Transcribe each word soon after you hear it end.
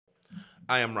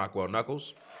I am Rockwell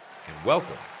Knuckles, and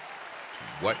welcome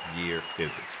to What Year Is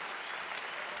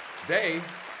It? Today,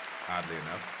 oddly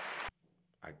enough,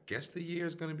 I guess the year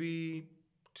is going to be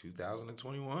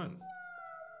 2021.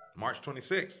 March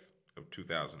 26th of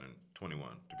 2021,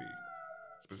 to be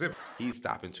specific. He's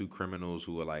stopping two criminals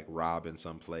who are like robbing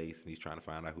some place, and he's trying to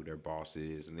find out who their boss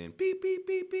is, and then beep, beep,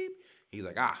 beep, beep. He's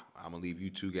like, I'm going to leave you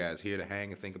two guys here to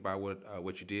hang and think about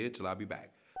what you did till I'll be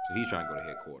back. So he's trying to go to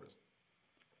headquarters.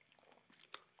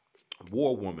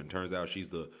 War woman, turns out she's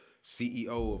the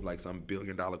CEO of like some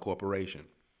billion-dollar corporation,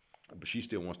 but she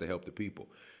still wants to help the people.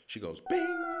 She goes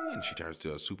bing, and she turns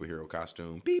to a superhero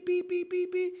costume. Beep, beep, beep,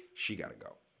 beep, beep. She gotta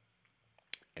go.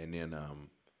 And then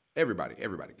everybody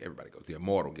goes. The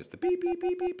immortal gets the beep, beep,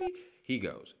 beep, beep, beep. He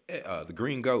goes. The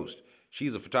green ghost,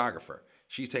 she's a photographer.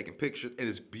 She's taking pictures, and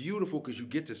it's beautiful because you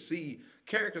get to see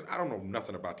characters. I don't know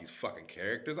nothing about these fucking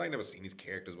characters. I ain't never seen these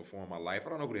characters before in my life. I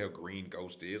don't know who the hell Green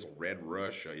Ghost is, or Red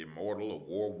Rush, or Immortal, or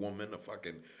War Woman, or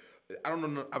fucking... I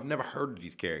don't know. I've never heard of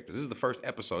these characters. This is the first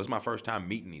episode. This is my first time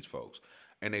meeting these folks.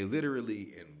 And they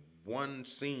literally, in one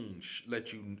scene,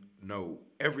 let you know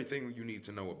everything you need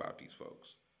to know about these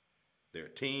folks. They're a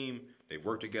team. They've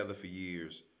worked together for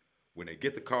years. When they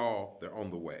get the call, they're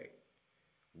on the way.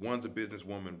 One's a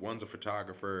businesswoman. One's a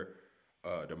photographer.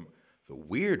 The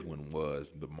weird one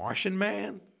was the Martian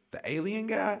man, the alien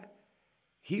guy.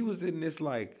 He was in this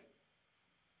like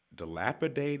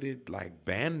dilapidated like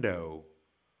bando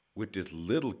with this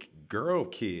little girl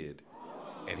kid.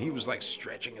 And he was like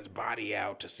stretching his body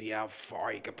out to see how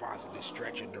far he could possibly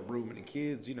stretch in the room. And the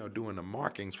kids, doing the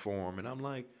markings for him. And I'm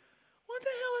like, what the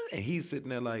hell is... And he's sitting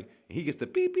there like, he gets the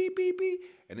beep, beep, beep, beep.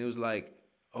 And it was like,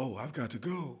 oh, I've got to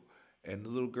go. And the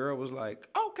little girl was like,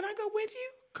 oh, can I go with you?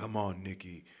 Come on,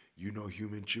 Nikki. You know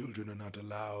human children are not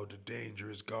allowed. A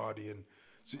dangerous guardian.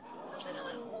 See, I'm sitting there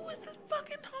like, who is this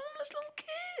fucking homeless little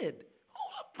kid? Who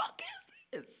the fuck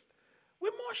is this? We're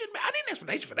Martian man. I need an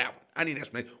explanation for that one. I need an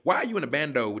explanation. Why are you in a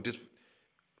bando with this?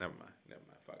 Never mind.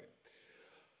 Fuck it.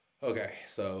 Okay,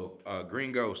 so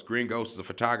Green Ghost. Green Ghost is a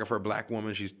photographer, black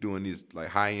woman. She's doing these like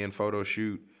high-end photo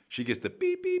shoot. She gets the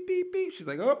beep, beep, beep, beep. She's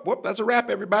like, oh, whoop, that's a wrap,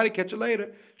 everybody. Catch you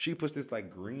later. She puts this like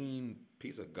green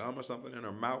piece of gum or something in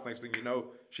her mouth. Next thing you know,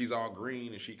 she's all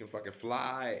green and she can fucking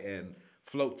fly and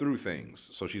float through things.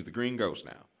 So she's the Green Ghost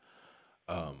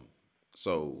now.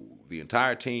 So the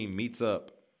entire team meets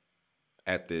up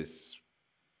at this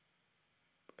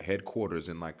headquarters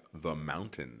in like the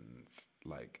mountains,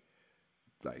 like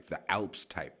the Alps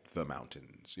type, the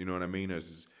mountains. You know what I mean? There's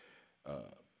this,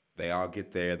 they all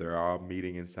get there. They're all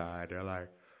meeting inside. They're like,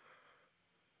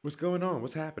 what's going on?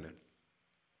 What's happening?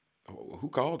 Who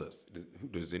called us?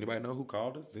 Does anybody know who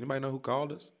called us? Does anybody know who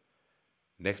called us?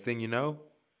 Next thing you know,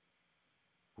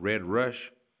 Red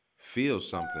Rush feels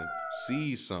something,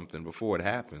 sees something before it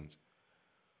happens,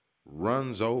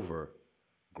 runs over,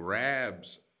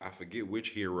 grabs, I forget which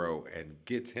hero, and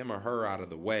gets him or her out of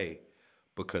the way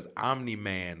because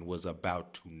Omni-Man was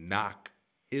about to knock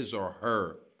his or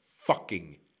her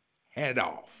fucking head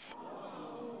off.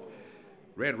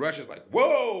 Red Rush is like,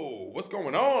 whoa, what's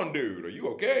going on, dude? Are you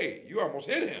okay? You almost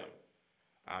hit him.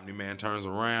 Omni-Man turns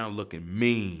around looking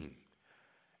mean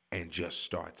and just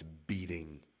starts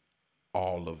beating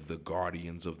all of the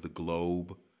Guardians of the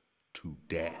Globe to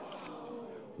death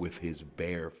with his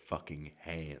bare fucking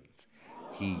hands.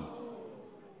 He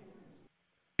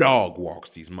dog walks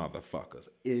these motherfuckers.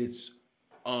 It's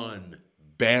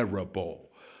unbearable.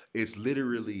 It's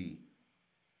literally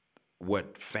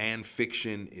what fan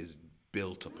fiction is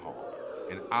built upon.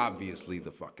 And obviously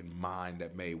the fucking mind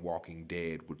that made Walking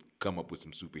Dead would come up with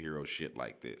some superhero shit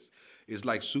like this. It's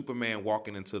like Superman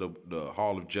walking into the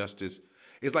Hall of Justice.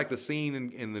 It's like the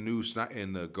scene in the new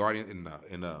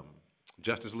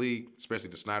Justice League, especially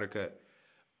the Snyder Cut.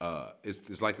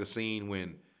 It's like the scene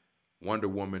when Wonder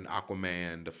Woman,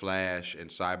 Aquaman, The Flash, and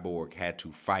Cyborg had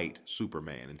to fight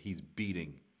Superman, and he's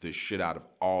beating the shit out of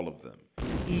all of them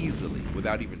easily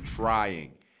without even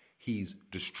trying. He's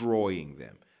destroying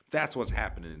them. That's what's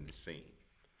happening in this scene.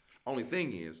 Only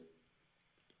thing is,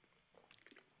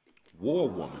 War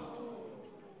Woman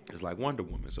is like Wonder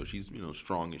Woman, so she's,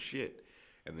 strong as shit.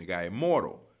 And the guy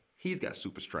Immortal, he's got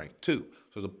super strength too.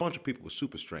 So there's a bunch of people with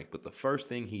super strength, but the first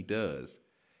thing he does,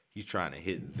 he's trying to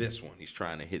hit this one. He's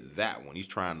trying to hit that one. He's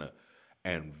trying to,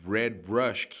 and Red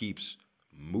Rush keeps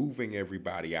moving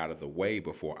everybody out of the way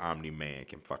before Omni-Man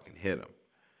can fucking hit him.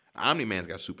 Omni-Man's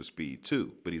got super speed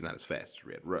too, but he's not as fast as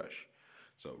Red Rush.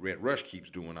 So Red Rush keeps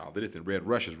doing all this, and Red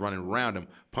Rush is running around him,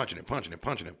 punching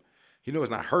him. He knows it's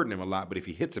not hurting him a lot, but if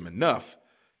he hits him enough,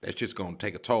 that's just going to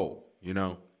take a toll,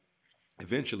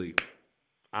 Eventually,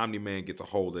 Omni-Man gets a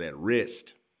hold of that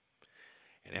wrist,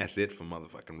 And that's it for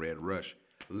motherfucking Red Rush.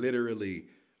 Literally,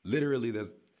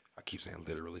 there's, I keep saying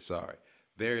literally, sorry.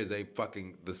 There is a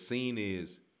fucking, the scene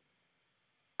is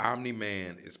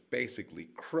Omni-Man is basically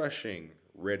crushing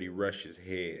Reddy Rush's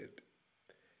head.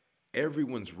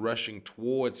 Everyone's rushing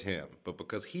towards him, but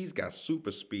because he's got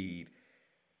super speed,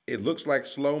 it looks like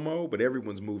slow-mo, but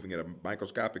everyone's moving at a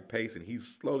microscopic pace, and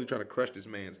he's slowly trying to crush this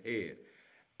man's head.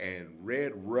 And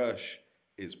Red Rush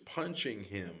is punching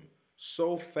him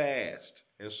so fast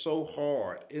and so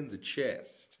hard in the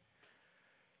chest.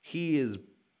 He is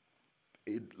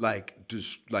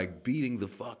like beating the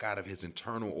fuck out of his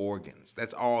internal organs.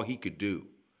 That's all he could do.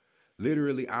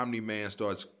 Literally, Omni-Man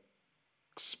starts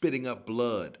spitting up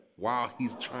blood while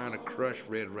he's trying to crush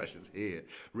Red Rush's head.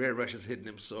 Red Rush is hitting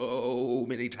him so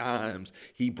many times,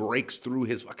 he breaks through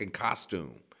his fucking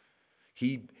costume.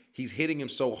 He's hitting him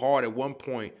so hard, at one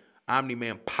point,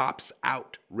 Omni-Man pops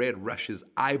out Red Rush's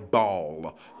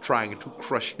eyeball, trying to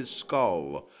crush his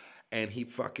skull. And he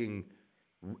fucking,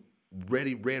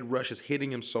 Red Rush is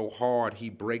hitting him so hard, he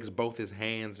breaks both his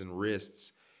hands and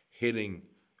wrists, hitting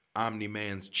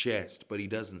Omni-Man's chest, but he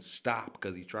doesn't stop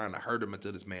because he's trying to hurt him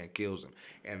until this man kills him.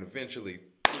 And eventually,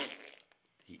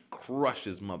 he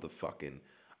crushes motherfucking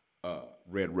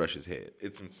Red Rush's head.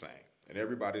 It's insane. And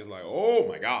everybody's like, oh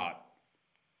my God.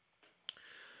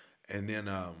 And then,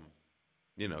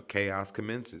 chaos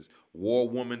commences. War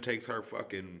Woman takes her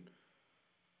fucking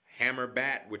hammer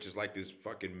bat, which is like this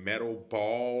fucking metal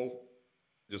ball,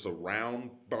 just a round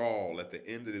ball at the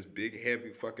end of this big,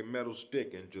 heavy fucking metal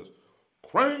stick, and just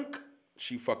crank,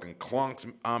 she fucking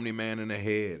clunks Omni-Man in the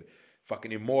head.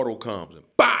 Fucking Immortal comes and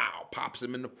bow, pops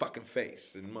him in the fucking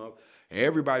face. And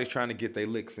everybody's trying to get their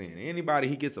licks in. Anybody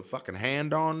he gets a fucking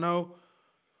hand on, though,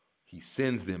 he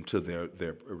sends them to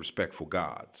their respectful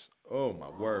gods. Oh, my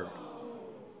word.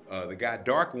 The guy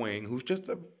Darkwing, who's just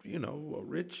a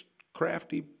rich,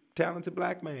 crafty, talented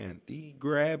black man, he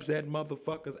grabs that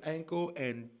motherfucker's ankle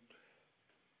and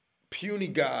puny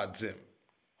gods him.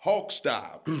 Hulk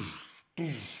style.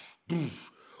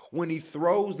 When he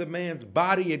throws the man's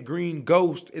body at Green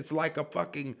Ghost, it's like a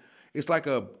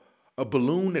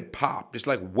balloon that popped. It's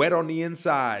like wet on the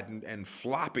inside and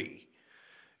floppy.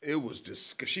 It was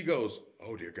just, she goes,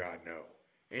 oh dear God, no.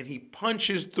 And he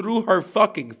punches through her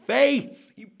fucking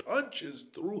face. He punches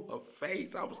through her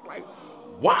face. I was like,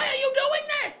 why are you doing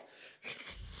this?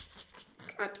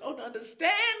 I don't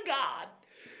understand, God.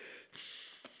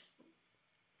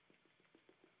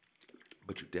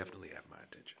 But you definitely have my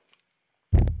attention.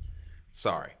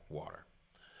 Sorry, water.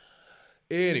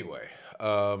 Anyway,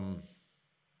 so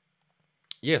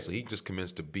he just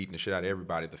commenced to beating the shit out of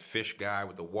everybody. The fish guy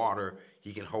with the water,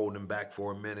 he can hold him back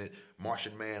for a minute.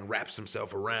 Martian Man wraps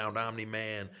himself around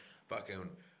Omni-Man. Fucking,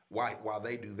 while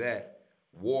they do that,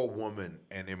 War Woman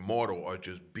and Immortal are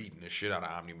just beating the shit out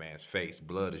of Omni-Man's face.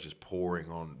 Blood is just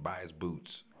pouring on by his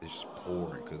boots. It's just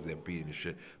pouring because they're beating the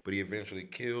shit. But he eventually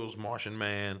kills Martian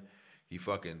Man. He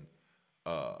fucking,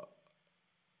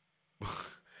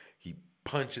 he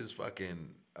punches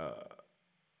fucking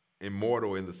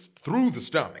Immortal through the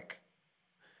stomach.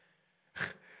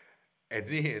 And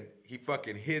then he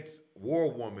fucking hits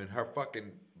War Woman. Her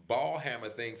fucking ball hammer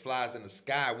thing flies in the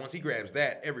sky. Once he grabs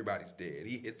that, everybody's dead.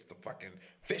 He hits the fucking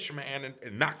fish man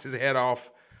and knocks his head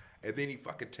off. And then he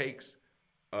fucking takes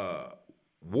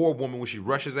War Woman when she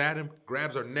rushes at him,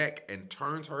 grabs her neck and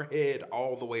turns her head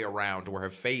all the way around to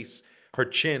where her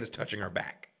chin is touching her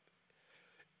back.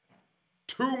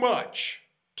 Too much.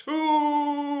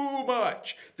 Too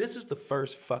much. This is the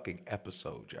first fucking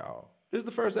episode, y'all. This is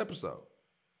the first episode.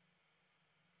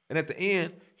 And at the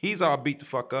end, he's all beat the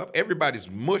fuck up. Everybody's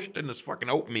mushed in this fucking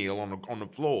oatmeal on the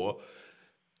floor.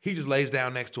 He just lays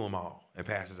down next to them all and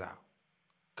passes out.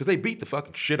 Because they beat the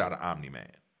fucking shit out of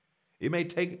Omni-Man. It may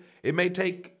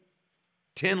take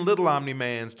 10 little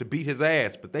Omni-Mans to beat his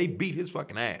ass, but they beat his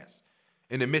fucking ass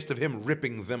in the midst of him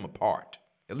ripping them apart.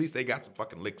 At least they got some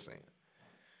fucking licks in.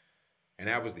 And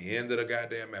that was the end of the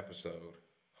goddamn episode.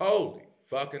 Holy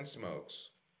fucking smokes.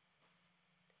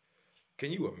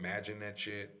 Can you imagine that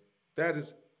shit? That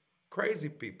is crazy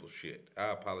people shit. I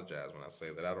apologize when I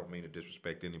say that. I don't mean to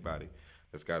disrespect anybody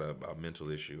that's got a mental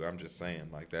issue. I'm just saying,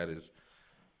 like, that is,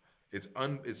 it's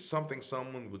something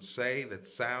someone would say that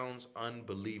sounds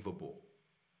unbelievable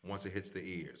once it hits the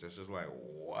ears. It's just like,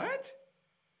 what?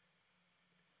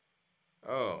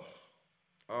 Oh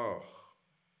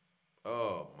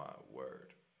my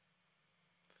word.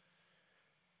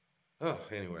 Oh,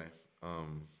 anyway,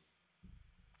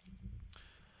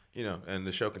 and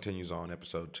the show continues on.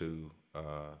 Episode 2,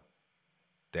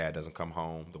 dad doesn't come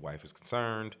home. The wife is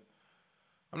concerned.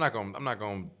 I'm not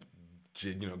gonna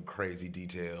crazy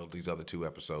detailed. These other 2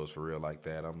 episodes for real like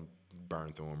that. I'm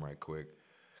burn through them right quick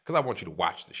because I want you to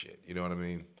watch the shit. You know what I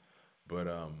mean? But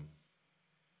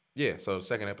yeah. So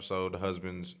second episode, the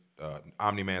husband's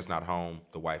Omni Man's not home.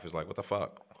 The wife is like, "What the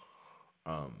fuck?"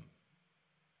 Um,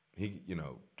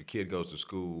 the kid goes to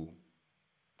school.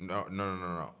 No, no, no,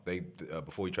 no, no. They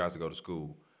before he tries to go to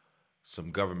school,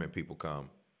 some government people come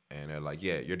and they're like,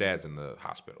 "Yeah, your dad's in the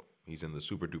hospital. He's in the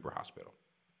super duper hospital."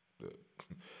 The,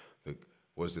 the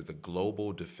was it the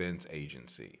Global Defense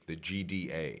Agency, the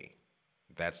GDA?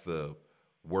 That's the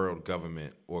world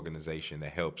government organization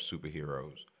that helps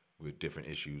superheroes with different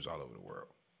issues all over the world.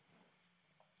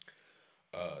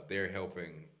 They're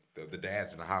helping the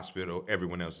dad's in the hospital.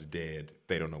 Everyone else is dead.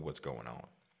 They don't know what's going on.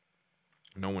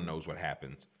 No one knows what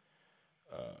happens.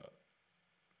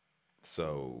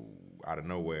 So out of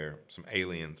nowhere, some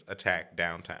aliens attack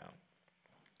downtown.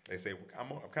 They say, I'm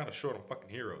kind of short on fucking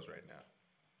heroes right now.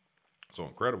 So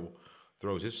Incredible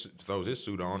throws his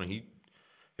suit on, and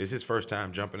it's his first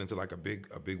time jumping into like a big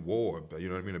war, you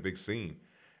know what I mean, a big scene,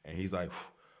 and he's like,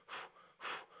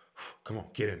 come on,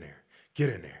 get in there, get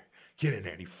in there, get in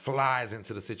there, and he flies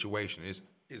into the situation. It's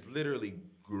literally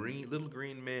little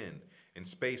green men in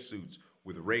spacesuits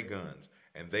with ray guns,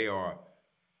 and they are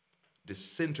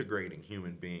disintegrating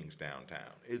human beings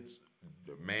downtown. It's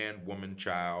man, woman,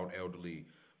 child, elderly,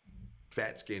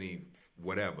 fat, skinny,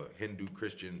 whatever, Hindu,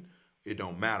 Christian, it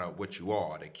don't matter what you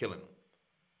are, they're killing them.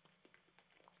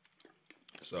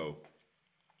 So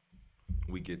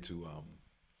we get to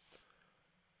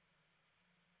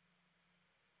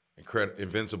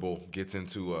Invincible gets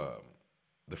into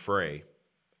the fray,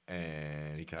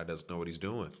 and he kind of doesn't know what he's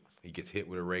doing. He gets hit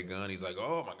with a ray gun. He's like,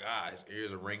 "Oh my God!" His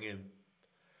ears are ringing,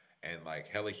 and like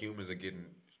hella humans are getting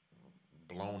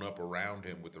blown up around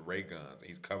him with the ray guns.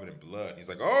 He's covered in blood. He's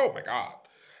like, "Oh my God!"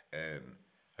 And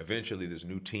eventually, this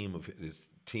team of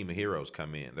heroes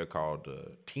come in. They're called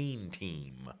Teen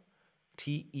Team,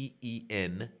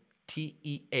 TEEN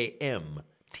TEAM,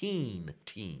 Teen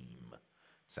Team.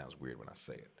 Sounds weird when I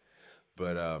say it,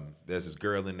 but there's this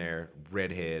girl in there,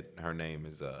 redhead. Her name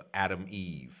is Adam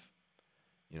Eve.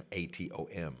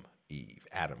 ATOM Eve,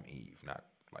 Adam Eve, not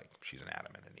like she's an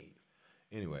Adam and an Eve.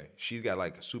 Anyway, she's got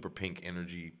like super pink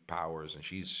energy powers, and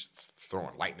she's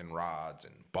throwing lightning rods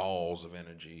and balls of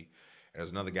energy. And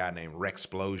there's another guy named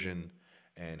Rexplosion,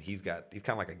 and he's kind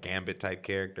of like a Gambit type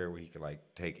character where he can like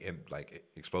take like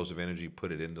explosive energy,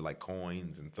 put it into like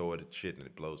coins, and throw it at shit, and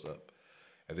it blows up.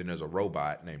 And then there's a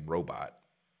robot named Robot,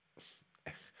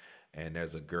 and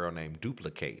there's a girl named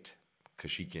Duplicate,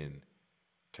 because she can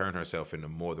turn herself into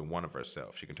more than one of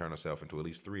herself. She can turn herself into at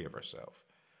least 3 of herself.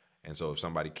 And so if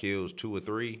somebody kills 2 or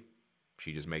 3,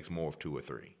 she just makes more of 2 or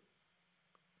 3.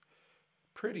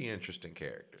 Pretty interesting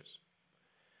characters.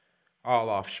 All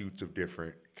offshoots of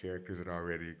different characters that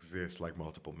already exist, like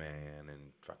Multiple Man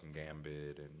and fucking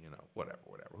Gambit and, whatever.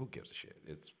 Who gives a shit?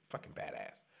 It's fucking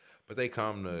badass. But they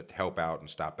come to help out and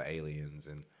stop the aliens,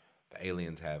 and the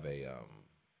aliens have a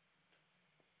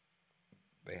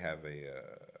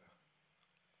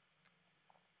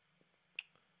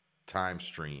time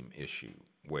stream issue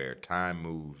where time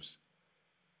moves.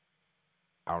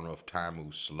 I don't know if time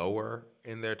moves slower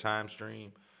in their time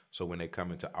stream. So when they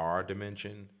come into our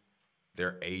dimension,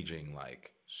 they're aging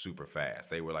like super fast.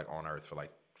 They were like on Earth for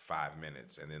like 5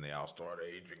 minutes, and then they all started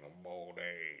aging a old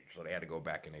age. So they had to go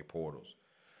back in their portals.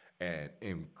 And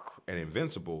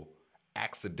Invincible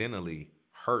accidentally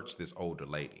hurts this older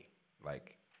lady,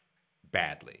 like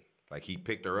badly. Like he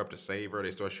picked her up to save her.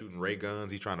 They start shooting ray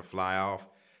guns. He's trying to fly off.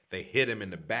 They hit him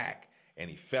in the back, and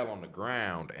he fell on the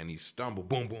ground, and he stumbled,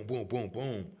 boom, boom, boom, boom,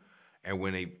 boom. And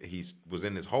when he was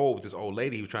in this hole with this old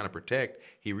lady he was trying to protect,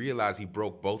 he realized he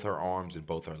broke both her arms and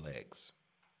both her legs.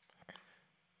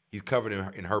 He's covered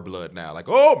in her blood now. Like,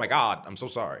 oh my God, I'm so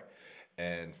sorry.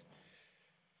 And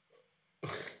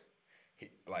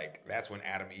that's when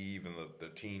Adam Eve and the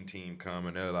teen team come,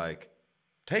 and they're like,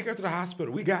 take her to the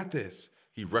hospital. We got this.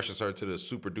 He rushes her to the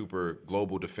super duper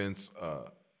Global Defense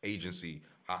Agency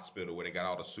hospital where they got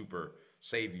all the super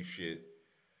save you shit.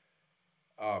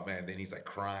 Oh man, then he's like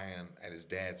crying at his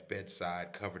dad's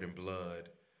bedside, covered in blood.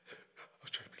 I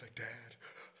was trying to be like Dad.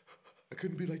 I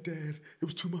couldn't be like Dad. It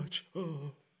was too much.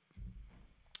 Oh.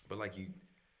 But like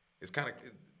it's kind of,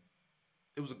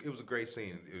 it was a great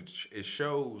scene. It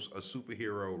shows a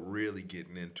superhero really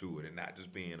getting into it and not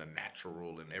just being a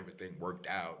natural and everything worked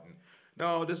out. And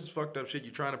no, this is fucked up shit.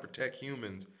 You're trying to protect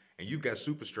humans, and you've got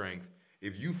super strength.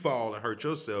 If you fall and hurt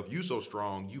yourself, you so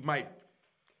strong, you might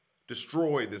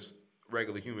destroy this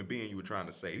regular human being you were trying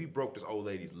to save. He broke this old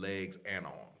lady's legs and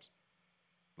arms.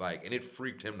 And it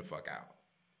freaked him the fuck out.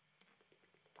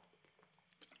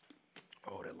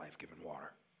 Oh, that life-giving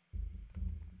water.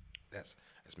 That's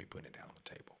me putting it down on the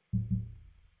table.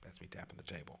 That's me tapping the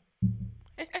table.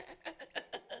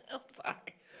 I'm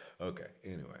sorry. Okay.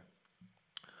 Anyway.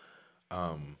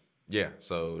 Yeah,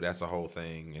 so that's the whole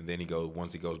thing. And then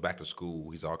once he goes back to school,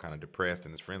 he's all kind of depressed,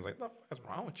 and his friend's like, what's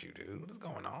wrong with you, dude? What is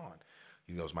going on?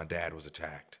 He goes, my dad was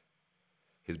attacked.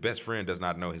 His best friend does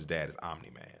not know his dad is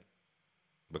Omni-Man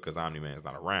because Omni-Man's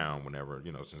not around whenever,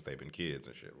 since they've been kids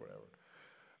and shit, whatever.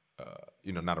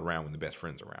 Not around when the best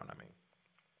friend's around, I mean.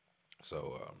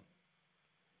 So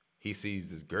he sees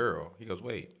this girl. He goes,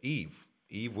 wait, Eve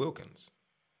Wilkins.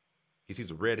 He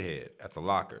sees a redhead at the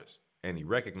lockers, and he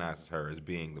recognizes her as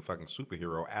being the fucking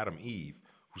superhero Adam Eve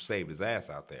who saved his ass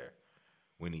out there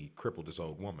when he crippled this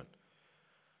old woman.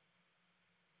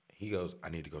 He goes, I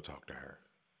need to go talk to her.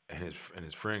 And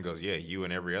his friend goes, yeah, you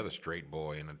and every other straight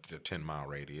boy in a 10-mile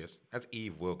radius. That's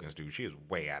Eve Wilkins, dude. She is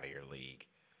way out of your league.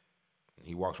 And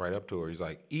he walks right up to her. He's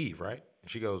like, Eve, right?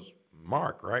 And she goes,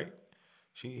 Mark, right?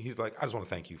 He's like, I just want to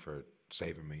thank you for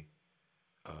saving me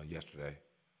yesterday.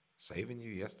 Saving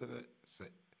you yesterday?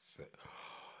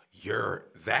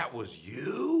 That was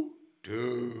you?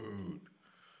 Dude.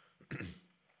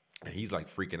 And he's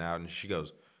like freaking out. And she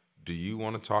goes, do you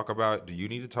need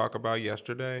to talk about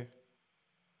yesterday?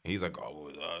 And he's like,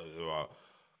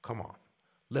 come on,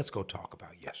 let's go talk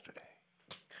about yesterday.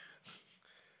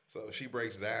 So she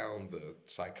breaks down the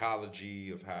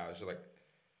psychology of how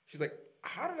she's like,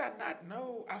 how did I not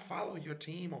know? I follow your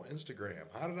team on Instagram.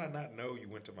 How did I not know you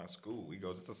went to my school? He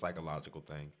goes, it's a psychological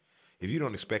thing. If you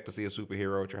don't expect to see a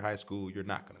superhero at your high school, you're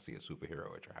not going to see a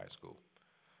superhero at your high school.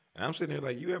 And I'm sitting there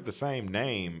like, you have the same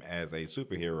name as a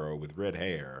superhero with red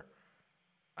hair.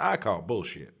 I call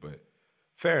bullshit, but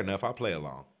fair enough. I'll play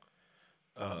along.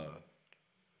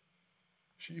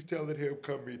 She's telling him,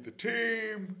 come meet the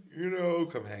team,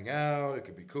 come hang out. It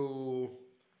could be cool.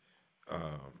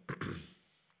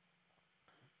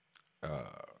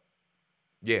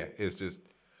 Yeah, it's just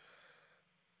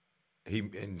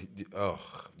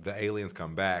the aliens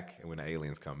come back, and when the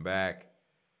aliens come back,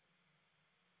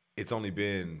 it's only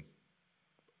been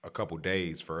a couple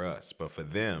days for us, but for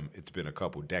them, it's been a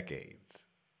couple decades.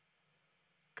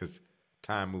 Because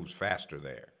time moves faster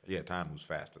there. Yeah, time moves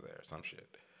faster there. Some shit.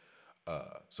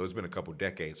 So it's been a couple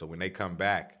decades. So when they come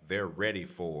back, they're ready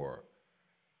for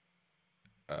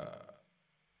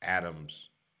Adam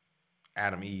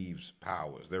Eve's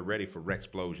powers. They're ready for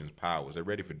Rexplosion's powers. They're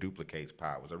ready for Duplicate's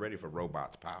powers. They're ready for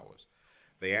Robot's powers.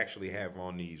 They actually have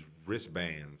on these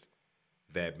wristbands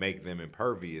that make them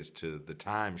impervious to the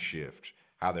time shift,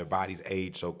 how their bodies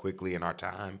age so quickly in our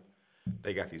time.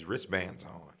 They got these wristbands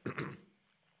on.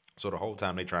 So the whole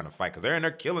time they trying to fight, because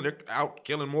they're out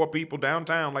killing more people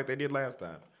downtown like they did last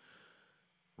time.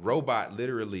 Robot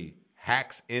literally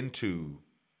hacks into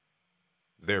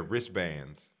their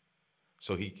wristbands.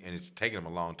 And it's taking him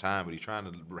a long time, but he's trying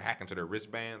to hack into their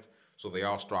wristbands so they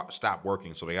all stop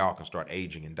working so they all can start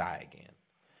aging and die again.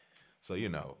 So,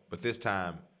 but this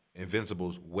time,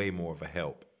 Invincible's way more of a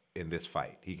help in this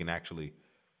fight. He can actually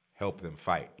help them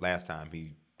fight. Last time,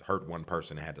 he hurt one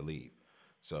person and had to leave.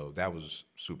 So that was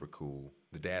super cool.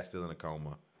 The dad's still in a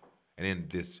coma. And then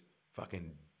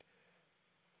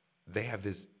they have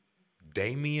this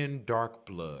Damien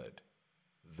Darkblood,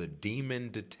 the demon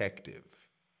detective.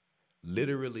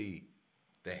 Literally,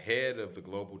 the head of the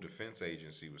Global Defense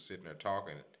Agency was sitting there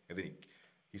talking, and then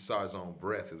he saw his own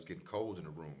breath. It was getting cold in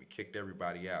the room. He kicked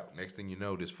everybody out. Next thing you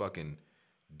know, this fucking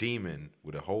demon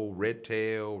with a whole red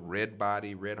tail, red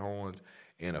body, red horns,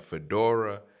 and a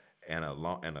fedora and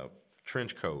a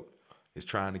trench coat is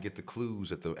trying to get the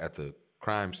clues at the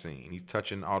crime scene. He's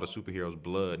touching all the superheroes'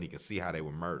 blood, and he can see how they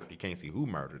were murdered. He can't see who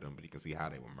murdered them, but he can see how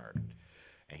they were murdered.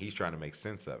 And he's trying to make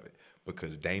sense of it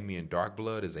because Damien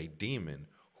Darkblood is a demon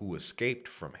who escaped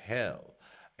from hell.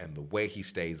 And the way he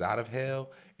stays out of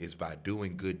hell is by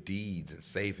doing good deeds and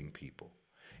saving people.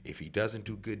 If he doesn't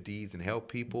do good deeds and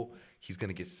help people, he's going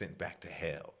to get sent back to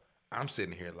hell. I'm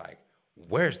sitting here like,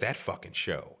 where's that fucking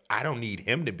show? I don't need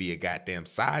him to be a goddamn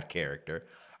side character.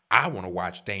 I want to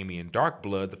watch Damien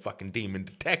Darkblood, the fucking demon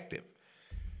detective.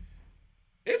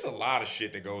 It's a lot of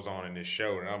shit that goes on in this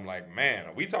show, and I'm like, man,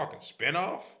 are we talking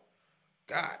spinoff?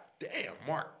 God damn,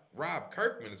 Rob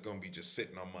Kirkman is going to be just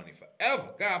sitting on money forever.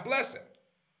 God bless him.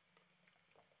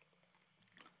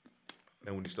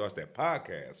 And when he starts that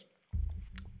podcast,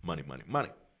 money, money,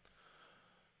 money.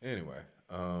 Anyway,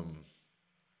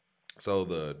 so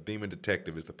the demon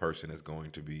detective is the person that's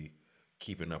going to be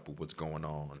keeping up with what's going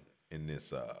on in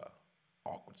this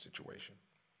awkward situation.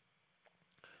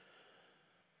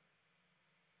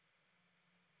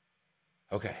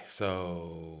 Okay,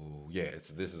 so yeah,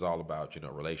 this is all about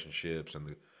relationships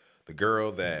and the The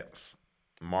girl that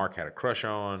Mark had a crush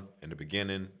on in the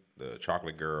beginning, the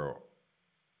chocolate girl,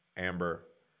 Amber,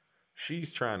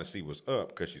 she's trying to see what's up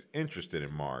because she's interested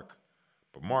in Mark,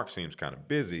 but Mark seems kind of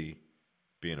busy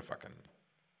being a fucking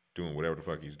doing whatever the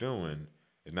fuck he's doing.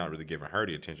 Is not really giving her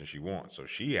the attention she wants, so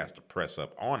she has to press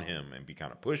up on him and be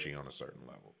kind of pushy on a certain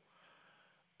level.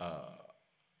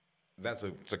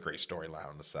 It's a great storyline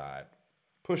on the side.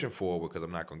 Pushing forward because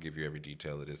I'm not gonna give you every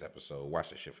detail of this episode. Watch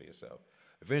the shit for yourself.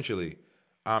 Eventually,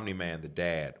 Omni-Man, the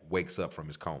dad, wakes up from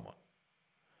his coma,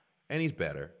 and he's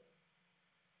better.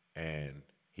 And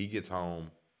he gets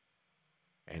home,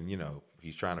 and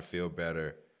he's trying to feel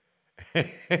better.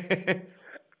 And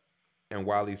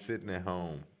while he's sitting at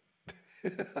home,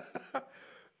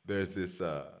 there's this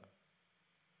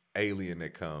alien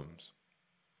that comes,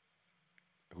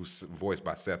 who's voiced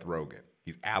by Seth Rogen.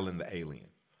 He's Alan the alien.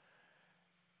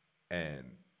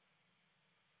 And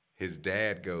his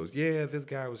dad goes, yeah, this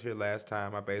guy was here last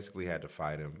time. I basically had to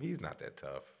fight him. He's not that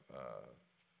tough.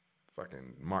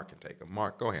 Fucking Mark can take him.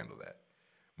 Mark, go handle that.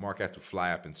 Mark has to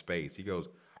fly up in space. He goes,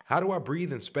 how do I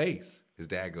breathe in space? His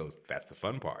dad goes, that's the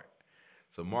fun part.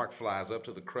 So Mark flies up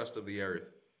to the crust of the earth,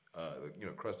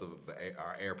 crust of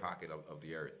our air pocket of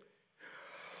the earth,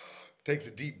 takes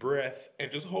a deep breath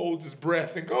and just holds his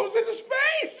breath and goes into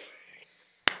space.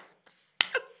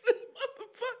 I said,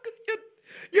 motherfucker,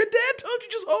 your dad told you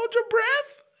just hold your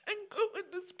breath and go in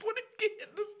this, put it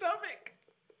in the stomach.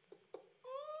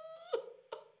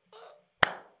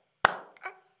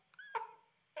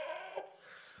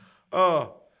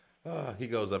 He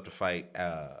goes up to fight.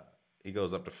 He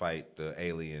goes up to fight the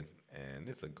alien, and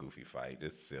it's a goofy fight.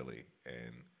 It's silly,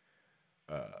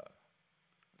 and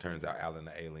turns out Alan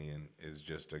the alien is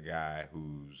just a guy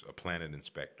who's a planet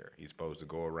inspector. He's supposed to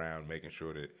go around making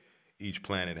sure that each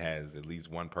planet has at least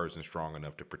one person strong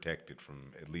enough to protect it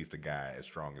from at least a guy as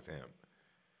strong as him.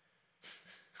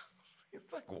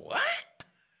 It's like, what?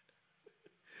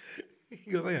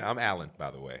 He goes, yeah, I'm Alan, by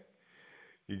the way.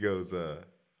 He goes,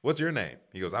 what's your name?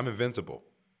 He goes, I'm Invincible.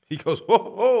 He goes,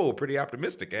 whoa, pretty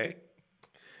optimistic, eh?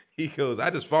 He goes, I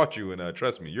just fought you, and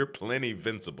trust me, you're plenty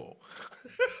vincible.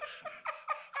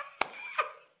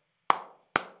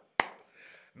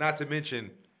 Not to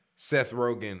mention, Seth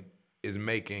Rogen is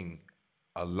making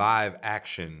a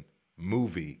live-action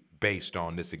movie based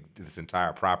on this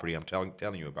entire property I'm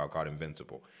telling you about called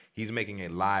Invincible. He's making a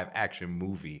live-action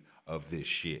movie of this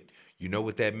shit. You know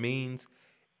what that means?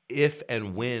 If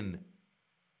and when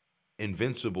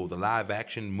Invincible, the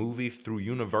live-action movie through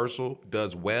Universal,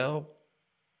 does well,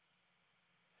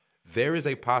 there is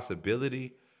a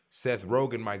possibility Seth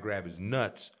Rogen might grab his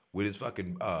nuts with his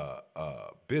fucking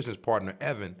business partner,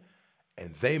 Evan,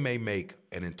 and they may make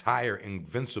an entire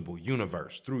Invincible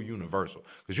universe through Universal.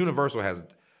 Because Universal has,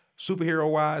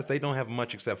 superhero-wise, they don't have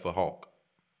much except for Hulk.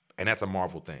 And that's a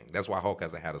Marvel thing. That's why Hulk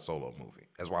hasn't had a solo movie.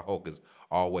 That's why Hulk is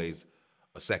always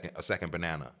a second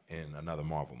banana in another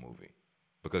Marvel movie.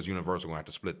 Because Universal going to have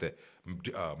to split that,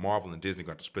 Marvel and Disney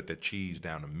going to have to split that cheese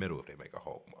down the middle if they make a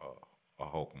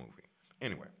Hulk movie.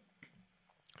 Anyway.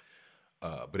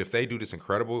 But if they do this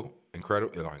incredible, I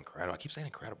keep saying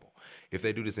incredible. If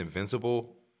they do this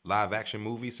Invincible live action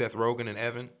movie, Seth Rogen and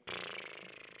Evan,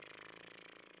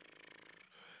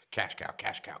 cash cow,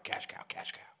 cash cow, cash cow,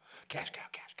 cash cow, cash cow,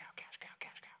 cash cow, cash cow,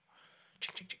 cash cow.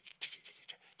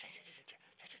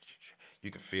 You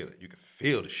can feel it. You can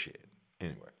feel the shit.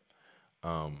 Anyway,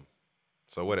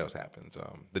 so what else happens?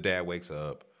 The dad wakes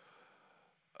up.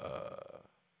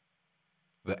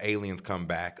 The aliens come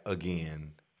back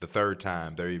again. The third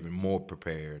time, they're even more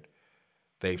prepared.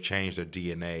 They've changed their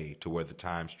DNA to where the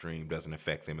time stream doesn't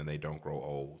affect them and they don't grow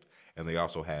old. And they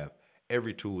also have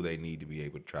every tool they need to be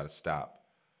able to try to stop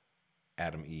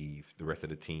Adam, Eve, the rest of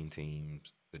the teen team,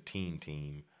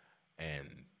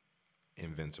 and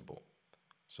Invincible.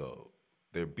 So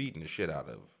they're beating the shit out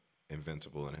of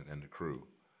Invincible and the crew.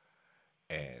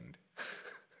 And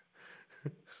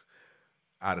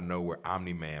out of nowhere,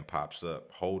 Omni-Man pops up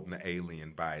holding the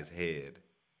alien by his head.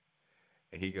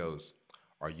 And he goes,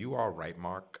 are you all right,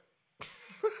 Mark?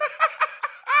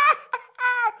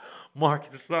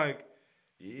 Mark is like,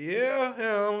 yeah,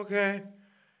 I'm okay.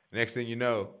 Next thing you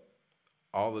know,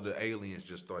 all of the aliens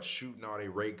just start shooting all their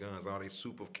ray guns, all their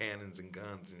super cannons and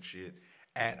guns and shit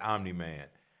at Omni-Man.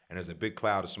 And there's a big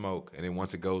cloud of smoke. And then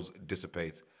once it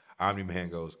dissipates, Omni-Man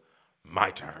goes,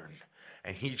 my turn.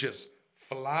 And he just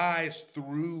flies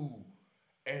through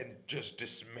and just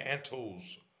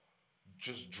dismantles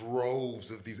just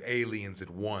droves of these aliens at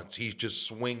once. He's just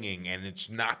swinging and it's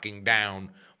knocking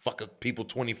down fucking people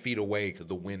 20 feet away because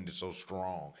the wind is so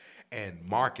strong. And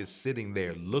Mark is sitting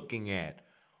there looking at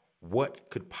what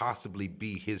could possibly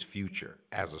be his future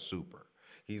as a super.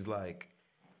 He's like,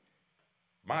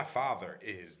 my father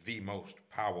is the most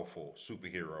powerful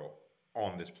superhero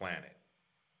on this planet,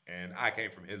 and I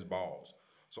came from his balls.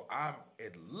 So I'm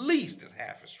at least as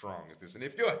half as strong as this. And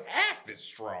if you're half this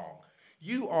strong,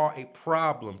 you are a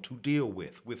problem to deal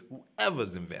with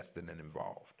whoever's invested and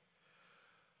involved.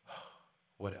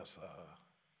 What else?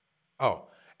 Oh,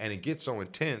 and it gets so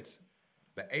intense.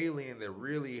 The alien that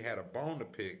really had a bone to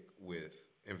pick with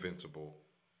Invincible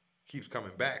keeps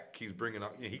coming back, keeps bringing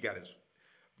up. You know, he got his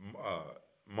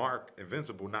Mark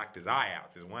Invincible knocked his eye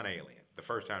out. This one alien. The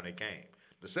first time they came.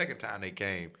 The second time they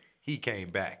came, he came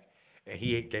back. And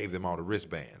he gave them all the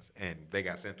wristbands, and they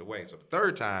got sent away. So the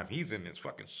third time, he's in this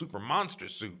fucking super monster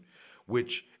suit,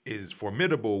 which is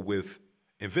formidable with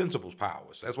Invincible's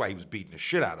powers. That's why he was beating the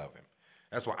shit out of him.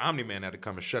 That's why Omni-Man had to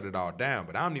come and shut it all down.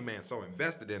 But Omni-Man's so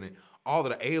invested in it, all of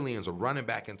the aliens are running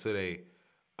back into their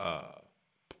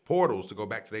portals to go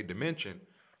back to their dimension.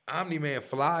 Omni-Man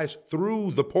flies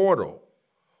through the portal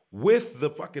with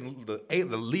the fucking the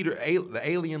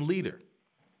alien leader,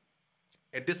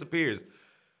 and disappears.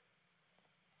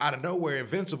 Out of nowhere,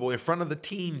 Invincible, in front of the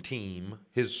team,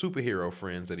 his superhero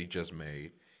friends that he just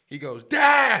made, he goes,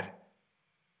 "Dad!"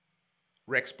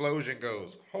 Rexplosion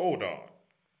goes, "Hold on.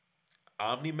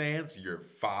 Omni-Man's your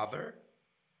father?"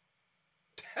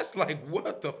 That's like,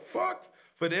 what the fuck?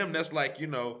 For them, that's like,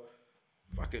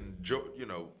 fucking,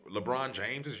 LeBron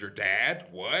James is your dad?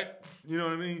 What? You know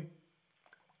what I mean?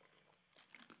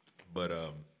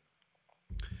 But,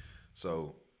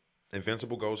 so,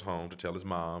 Invincible goes home to tell his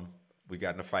mom, we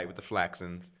got in a fight with the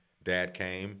Flaxons. Dad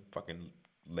came, fucking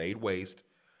laid waste,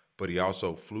 but he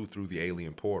also flew through the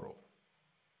alien portal.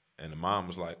 And the mom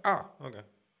was like, okay.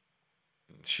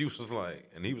 She was like,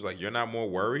 and he was like, you're not more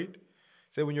worried?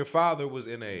 Said, when your father was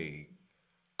in a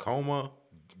coma,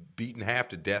 beaten half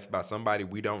to death by somebody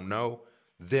we don't know,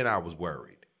 then I was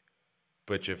worried.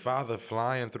 But your father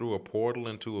flying through a portal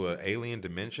into an alien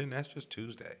dimension, that's just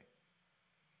Tuesday.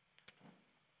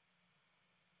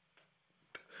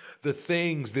 The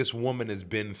things this woman has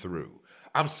been through.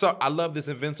 I love this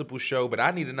Invincible show, but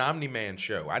I need an Omni-Man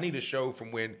show. I need a show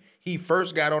from when he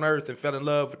first got on Earth and fell in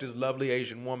love with this lovely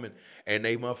Asian woman, and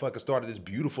they motherfuckers started this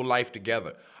beautiful life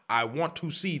together. I want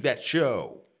to see that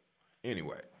show.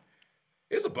 Anyway,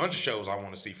 there's a bunch of shows I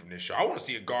want to see from this show. I want to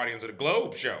see a Guardians of the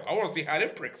Globe show. I want to see how them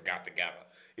pricks got together.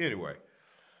 Anyway,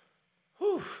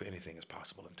 anything is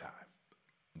possible in time.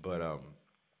 But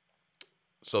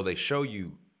so they show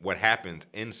you what happens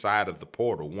inside of the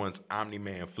portal. Once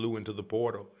Omni-Man flew into the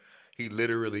portal, he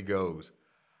literally goes,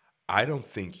 I don't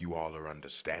think you all are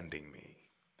understanding me.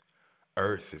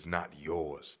 Earth is not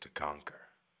yours to conquer.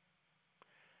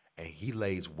 And he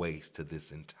lays waste to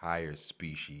this entire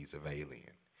species of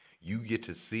alien. You get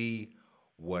to see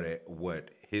what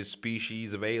his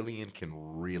species of alien can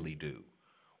really do.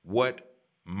 What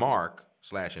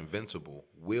Mark/Invincible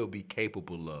will be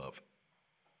capable of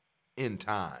in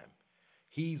time.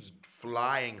 He's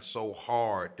flying so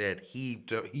hard that he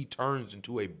turns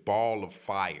into a ball of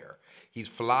fire. He's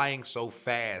flying so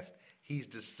fast, he's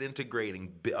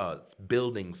disintegrating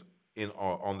buildings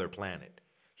on their planet.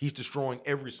 He's destroying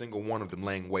every single one of them,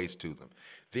 laying waste to them.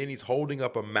 Then he's holding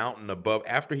up a mountain above,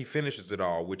 after he finishes it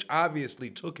all, which obviously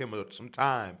took him some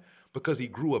time because he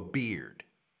grew a beard.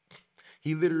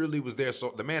 He literally was there,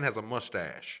 so the man has a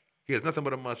mustache. He has nothing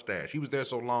but a mustache. He was there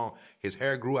so long, his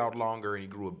hair grew out longer and he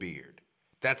grew a beard.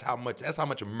 That's how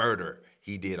much murder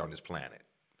he did on this planet.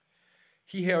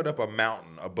 He held up a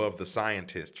mountain above the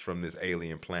scientists from this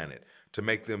alien planet to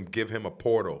make them give him a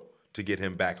portal to get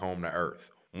him back home to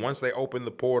Earth. Once they opened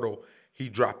the portal, he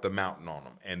dropped the mountain on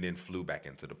them and then flew back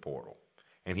into the portal.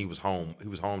 And he was home. He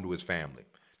was home to his family.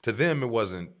 To them, it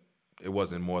wasn't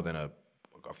more than a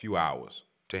few hours.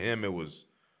 To him, it was,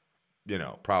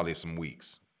 probably some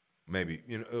weeks. Maybe,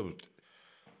 it was.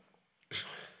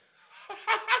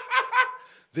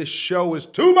 This show is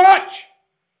too much.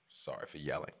 Sorry for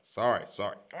yelling. Sorry.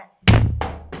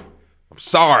 I'm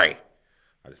sorry.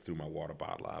 I just threw my water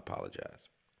bottle. I apologize.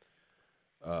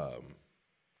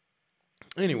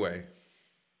 Anyway,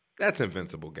 that's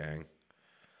Invincible, gang.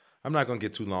 I'm not going to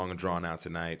get too long and drawn out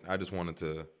tonight. I just wanted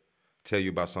to tell you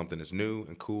about something that's new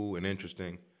and cool and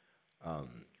interesting.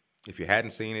 If you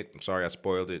hadn't seen it, I'm sorry I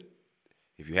spoiled it.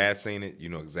 If you had seen it, you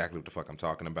know exactly what the fuck I'm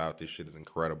talking about. This shit is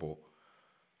incredible.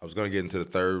 I was going to get into the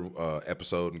third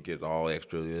episode and get all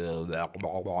extra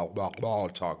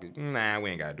talking. Nah, we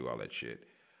ain't got to do all that shit.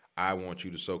 I want you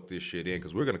to soak this shit in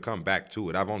because we're going to come back to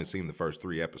it. I've only seen the first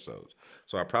 3 episodes.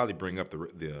 So I'll probably bring up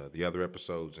the other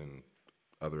episodes and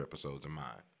other episodes of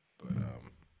mine.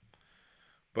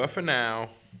 But for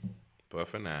now, But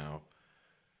for now,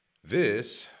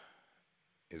 this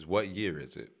is What Year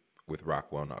Is It with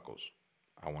Rockwell Knuckles.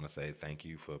 I want to say thank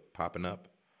you for popping up.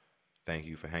 Thank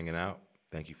you for hanging out.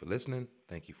 Thank you for listening.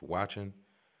 Thank you for watching.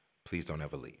 Please don't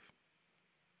ever leave.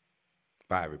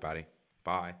 Bye, everybody.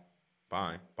 Bye.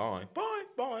 Bye. Bye. Bye.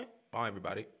 Bye. Bye,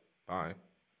 everybody. Bye.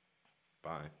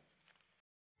 Bye.